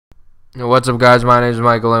What's up, guys? My name is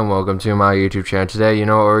Michael Lin. Welcome to my YouTube channel. Today, you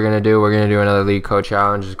know what we're going to do? We're going to do another LeetCode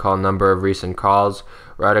challenge. It's called Number of Recent Calls.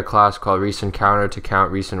 Write a class called Recent Counter to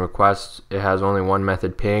count recent requests. It has only one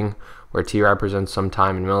method, ping, where t represents some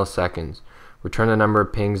time in milliseconds. Return the number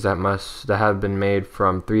of pings that have been made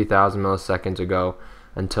from 3,000 milliseconds ago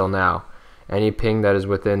until now. Any ping that is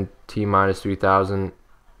within t minus 3,000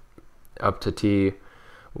 up to t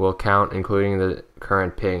will count, including the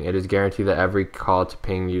current ping. It is guaranteed that every call to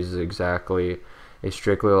ping uses exactly a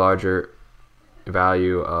strictly larger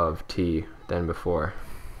value of t than before.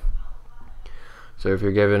 So if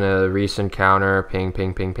you're given a recent counter, ping,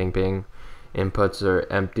 ping, ping, ping, ping, inputs are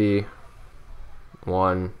empty,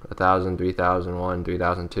 1, 1,000, 3,000, 1,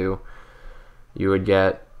 3,002, you would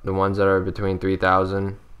get the ones that are between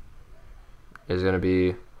 3,000 is going to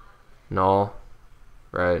be null,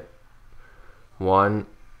 right? 1,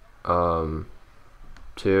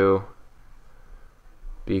 2,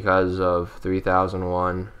 because of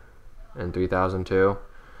 3001 and 3002,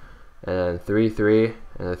 and then 3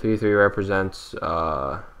 and the 3 represents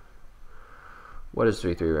what does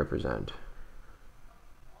 3 represent?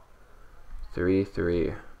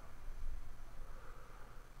 3.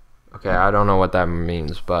 Okay, I don't know what that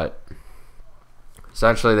means, but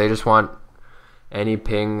essentially they just want any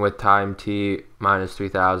ping with time t minus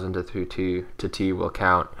 3,000 to t will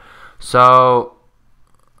count. So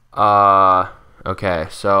okay,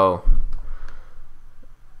 so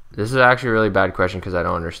this is actually a really bad question because I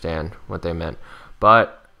don't understand what they meant,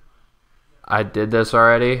 but I did this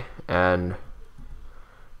already, and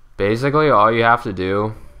basically all you have to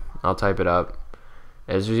do, I'll type it up,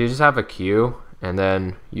 is you just have a queue, and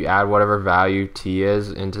then you add whatever value t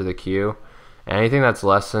is into the queue. Anything that's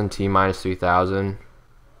less than t minus 3,000,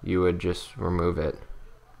 you would just remove it.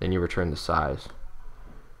 Then you return the size.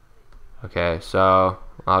 Okay, so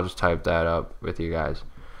I'll just type that up with you guys.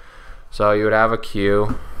 So you would have a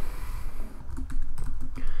queue,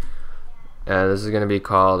 and this is going to be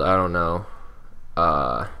called, I don't know,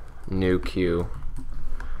 new queue.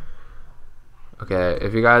 Okay,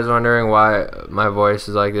 if you guys are wondering why my voice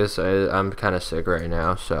is like this, I'm kind of sick right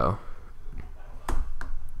now, so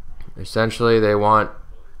essentially they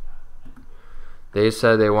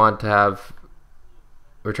said they want to have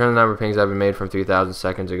return the number of pings that have been made from 3,000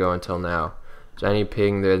 seconds ago until now. So any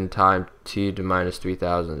ping in time t to minus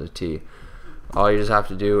 3,000 to t. All you just have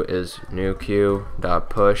to do is new queue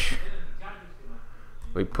dot push.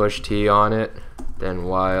 We push t on it, then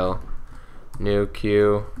while new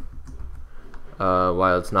queue,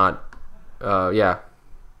 while it's not,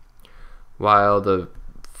 while the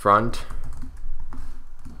front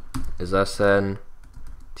is less than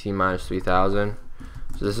t minus 3,000.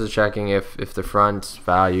 So this is checking if the front's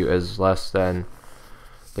value is less than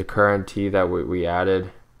the current t that we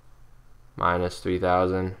added minus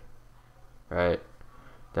 3,000, right?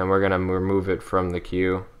 Then we're gonna remove it from the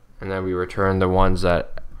queue, and then we return the ones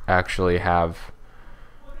that actually have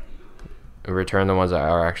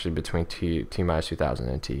are actually between t minus 3,000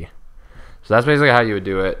 and t. So that's basically how you would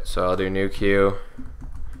do it. So I'll do new queue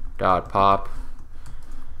dot pop,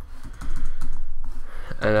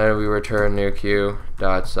 and then we return new queue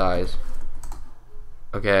dot size.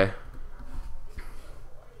 Okay,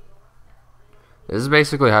 this is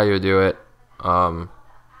basically how you would do it.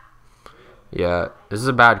 Yeah, this is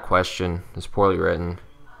a bad question. It's poorly written.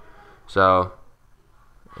 So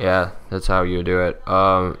yeah, that's how you would do it.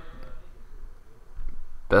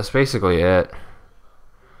 That's basically it.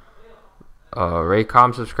 Rate,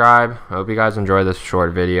 comment, subscribe. I hope you guys enjoy this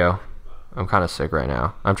short video. I'm kind of sick right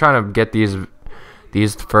now. I'm trying to get these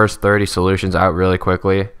first 30 solutions out really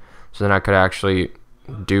quickly, so then I could actually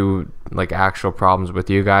do like actual problems with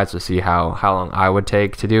you guys to see how long I would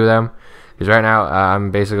take to do them. Because right now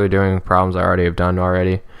I'm basically doing problems I already have done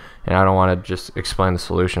already, and I don't want to just explain the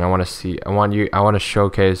solution. I want to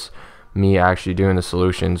showcase me actually doing the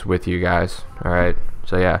solutions with you guys. All right,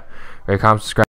 so yeah, rate, comment, subscribe.